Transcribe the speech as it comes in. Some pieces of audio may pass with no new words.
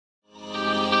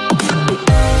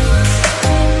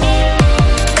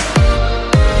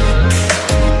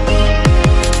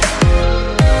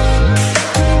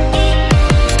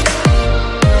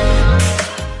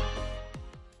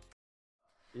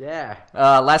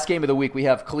Last game of the week, we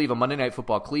have Cleveland, Monday Night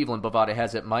Football. Cleveland, Bovada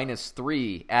has it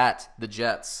 -3 at the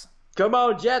Jets. Come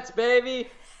on, Jets, baby.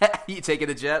 You taking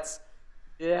the Jets?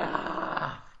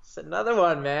 Yeah. It's another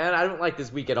one, man. I don't like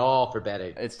this week at all for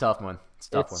betting. It's a tough one.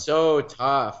 It's so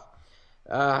tough.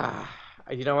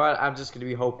 You know what? I'm just going to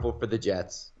be hopeful for the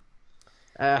Jets.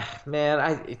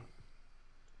 Man,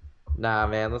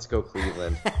 let's go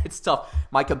Cleveland. It's tough.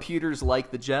 My computers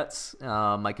like the Jets.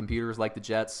 But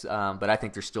I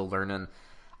think they're still learning.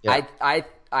 Yeah. I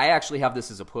actually have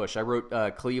this as a push. I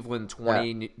wrote Cleveland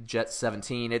 20, Jets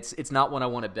 17. It's not one I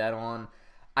want to bet on.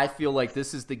 I feel like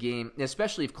this is the game,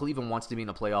 especially if Cleveland wants to be in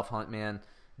a playoff hunt, man.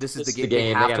 This is the game they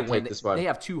have to win. They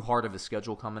have too hard of a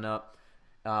schedule coming up.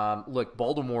 Look,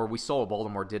 Baltimore, we saw what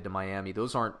Baltimore did to Miami.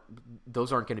 Those aren't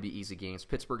going to be easy games.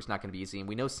 Pittsburgh's not going to be easy, and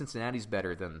we know Cincinnati's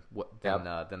better than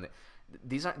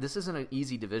this isn't an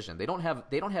easy division. They don't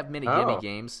have many gimme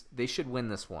games. They should win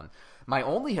this one. My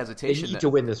only hesitation, they need to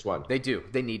win this one. They do.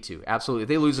 They need to. Absolutely. If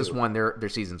they lose this one, their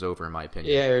season's over, in my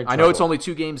opinion. Yeah, I know it's only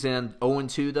 2 games in,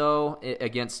 0-2 though,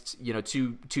 against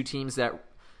two teams that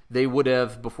they would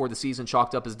have before the season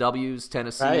chalked up as W's.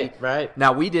 Tennessee, right.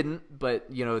 Now we didn't, but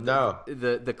No.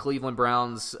 the Cleveland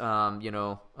Browns,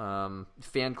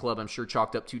 fan club, I'm sure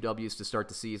chalked up 2 W's to start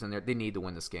the season. They need to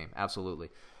win this game, absolutely.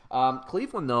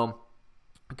 Cleveland though,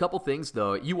 a couple things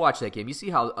though. You watch that game, you see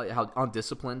how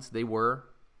undisciplined they were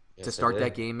to start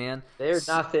that game, man. They're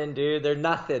nothing, dude. They're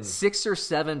nothing. 6 or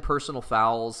 7 personal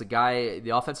fouls.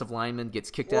 The offensive lineman gets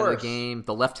kicked out of the game.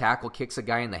 The left tackle kicks a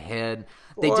guy in the head.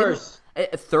 They didn't.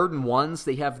 At 3rd and 1s,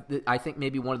 they have, I think,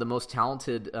 maybe one of the most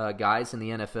talented guys in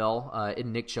the NFL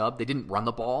in Nick Chubb. They didn't run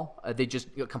the ball. They just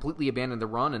completely abandoned the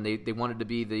run, and they wanted to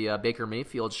be the Baker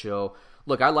Mayfield show.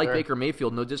 Look, I like Baker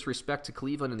Mayfield. No disrespect to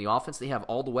Cleveland and the offense. They have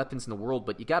all the weapons in the world,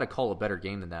 but you got to call a better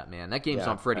game than that, man. That game's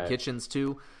on Freddie Kitchens,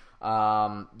 too.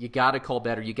 You got to call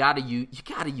better. You got to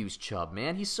use Chubb,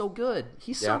 man. He's so good.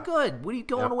 So good. What are you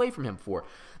going away from him for?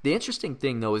 The interesting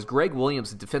thing, though, is Greg Williams,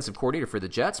 the defensive coordinator for the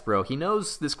Jets, bro. He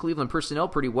knows this Cleveland personnel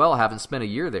pretty well, having spent a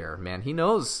year there, man. He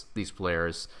knows these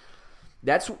players.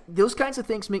 Those kinds of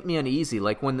things make me uneasy.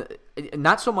 Like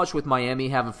not so much with Miami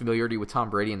having familiarity with Tom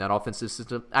Brady and that offensive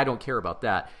system. I don't care about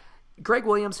that. Greg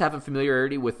Williams having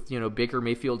familiarity with Baker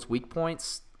Mayfield's weak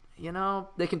points.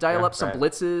 They can dial up some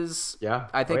blitzes. Yeah.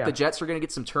 I think the Jets are going to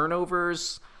get some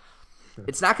turnovers.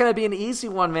 It's not going to be an easy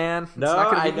one, man. It's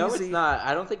not it's not.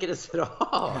 I don't think it is at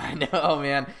all. I know,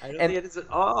 man. I don't think it is at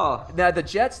all. Now, the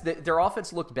Jets, their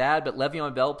offense looked bad, but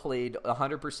Le'Veon Bell played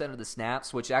 100% of the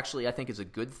snaps, which actually I think is a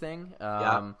good thing.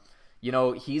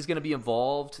 He's going to be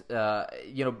involved.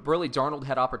 Burley Darnold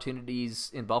had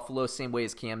opportunities in Buffalo, same way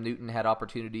as Cam Newton had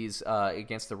opportunities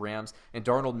against the Rams. And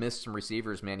Darnold missed some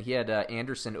receivers, man. He had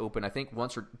Anderson open, I think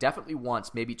definitely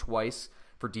once, maybe twice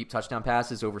for deep touchdown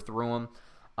passes, overthrew him.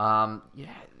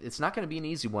 It's not going to be an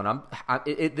easy one.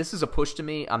 This is a push to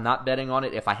me. I'm not betting on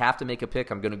it. If I have to make a pick,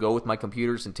 I'm going to go with my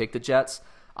computers and take the Jets.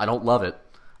 I don't love it.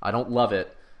 I don't love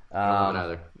it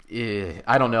either.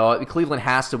 I don't know. Cleveland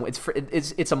has to win.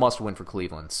 It's a must win for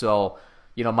Cleveland. So,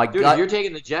 my dude, if you're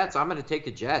taking the Jets, I'm going to take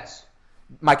the Jets.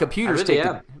 My computers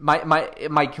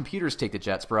my computers take the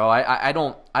Jets, bro. I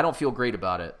don't feel great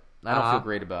about it. I don't feel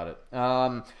great about it.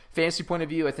 Fantasy point of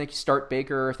view, I think you start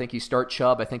Baker. I think you start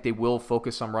Chubb. I think they will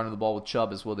focus on running the ball with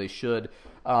Chubb as well. They should.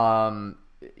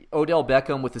 Odell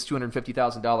Beckham with his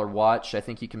 $250,000 watch. I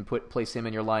think you can place him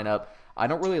in your lineup. I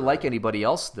don't really like anybody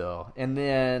else though. And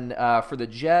then for the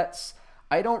Jets,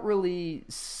 I don't really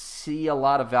see a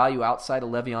lot of value outside of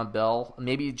Le'Veon Bell.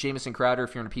 Maybe Jamison Crowder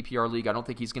if you're in a PPR league. I don't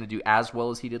think he's going to do as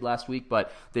well as he did last week,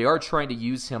 but they are trying to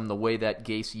use him the way that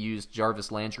Gase used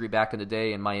Jarvis Landry back in the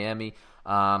day in Miami.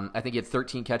 I think he had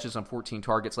 13 catches on 14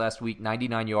 targets last week,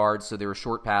 99 yards, so they were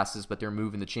short passes, but they're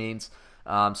moving the chains.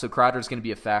 So Crowder's going to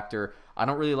be a factor. I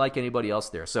don't really like anybody else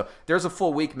there. So there's a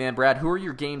full week, man. Brad, who are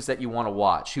your games that you want to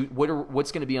watch?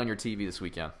 What's going to be on your TV this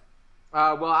weekend?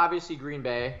 Well, obviously Green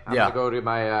Bay. I'm gonna go to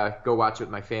my go watch it with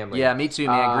my family. Yeah, me too,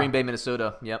 man. Green Bay,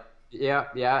 Minnesota. Yep.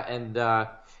 Yeah, and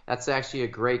that's actually a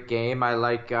great game. I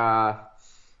like.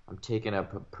 I'm taking a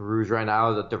peruse right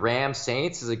now. The Rams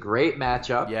Saints is a great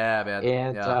matchup. Yeah, man.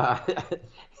 And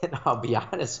and I'll be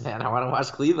honest, man. I want to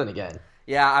watch Cleveland again.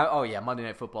 Yeah. Monday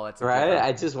Night Football. That's right.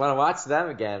 I just want to watch them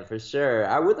again for sure.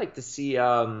 I would like to see.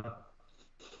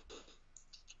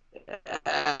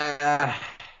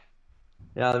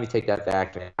 Yeah, let me take that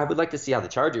back, man. I would like to see how the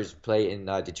Chargers play in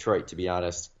Detroit, to be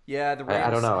honest. Yeah, the Rams. I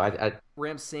don't know.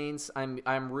 Rams Saints.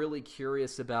 I'm really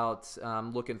curious about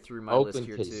looking through my Oakland,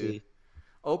 list here too.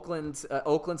 Oakland's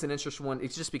an interesting one.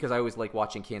 It's just because I always like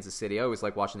watching Kansas City. I always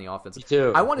like watching the offense. Me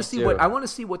too. I want to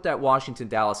see what that Washington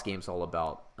Dallas game's all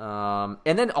about.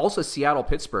 And then also Seattle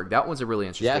Pittsburgh. That one's a really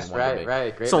interesting one to me.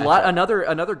 Right. Great. So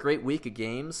another great week of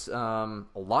games. A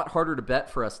lot harder to bet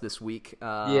for us this week.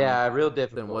 Real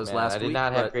difficult than was man. last week. I did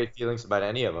not have great feelings about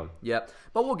any of them. Yep,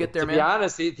 but we'll get there, man. To be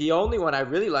honest, the only one I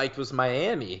really liked was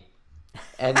Miami.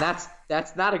 And that's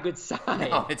not a good sign.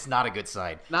 No, it's not a good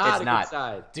sign. Not a good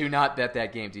sign. Do not bet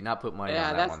that game. Do not put money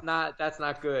on that one. That's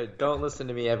not good. Don't listen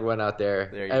to me, everyone out there.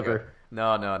 There you ever. Go.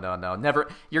 No. Never.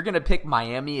 You're going to pick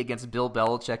Miami against Bill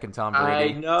Belichick and Tom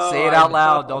Brady. I know. Say it out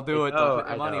loud. Don't do it. Don't put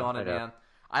your money on it, man.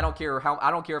 I don't care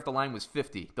if the line was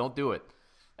 50. Don't do it.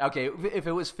 Okay, if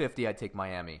it was 50, I'd take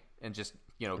Miami and just,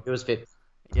 If it was 50.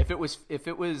 If it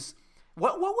was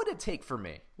what would it take for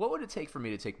me? What would it take for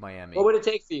me to take Miami? What would it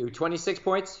take for you? 26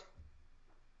 points?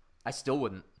 I still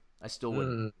wouldn't.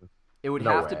 It would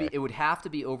have to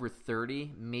be over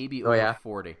 30, maybe over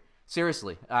 40.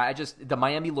 Seriously, the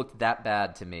Miami looked that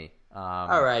bad to me.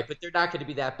 All right, but they're not going to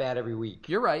be that bad every week.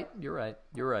 You're right.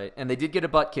 And they did get a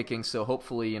butt kicking, so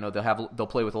hopefully, they'll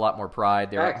play with a lot more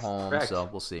pride. They're at home, so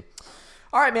we'll see.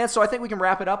 All right, man. So I think we can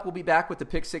wrap it up. We'll be back with the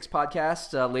Pick Six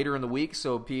podcast later in the week,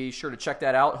 so be sure to check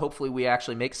that out. Hopefully, we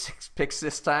actually make 6 picks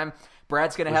this time.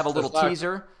 Brad's going to have a little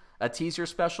teaser. A teaser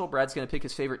special. Brad's going to pick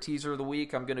his favorite teaser of the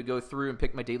week. I'm going to go through and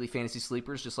pick my daily fantasy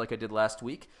sleepers just like I did last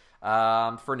week.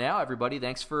 For now, everybody,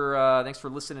 thanks for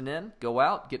listening in. Go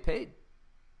out, get paid.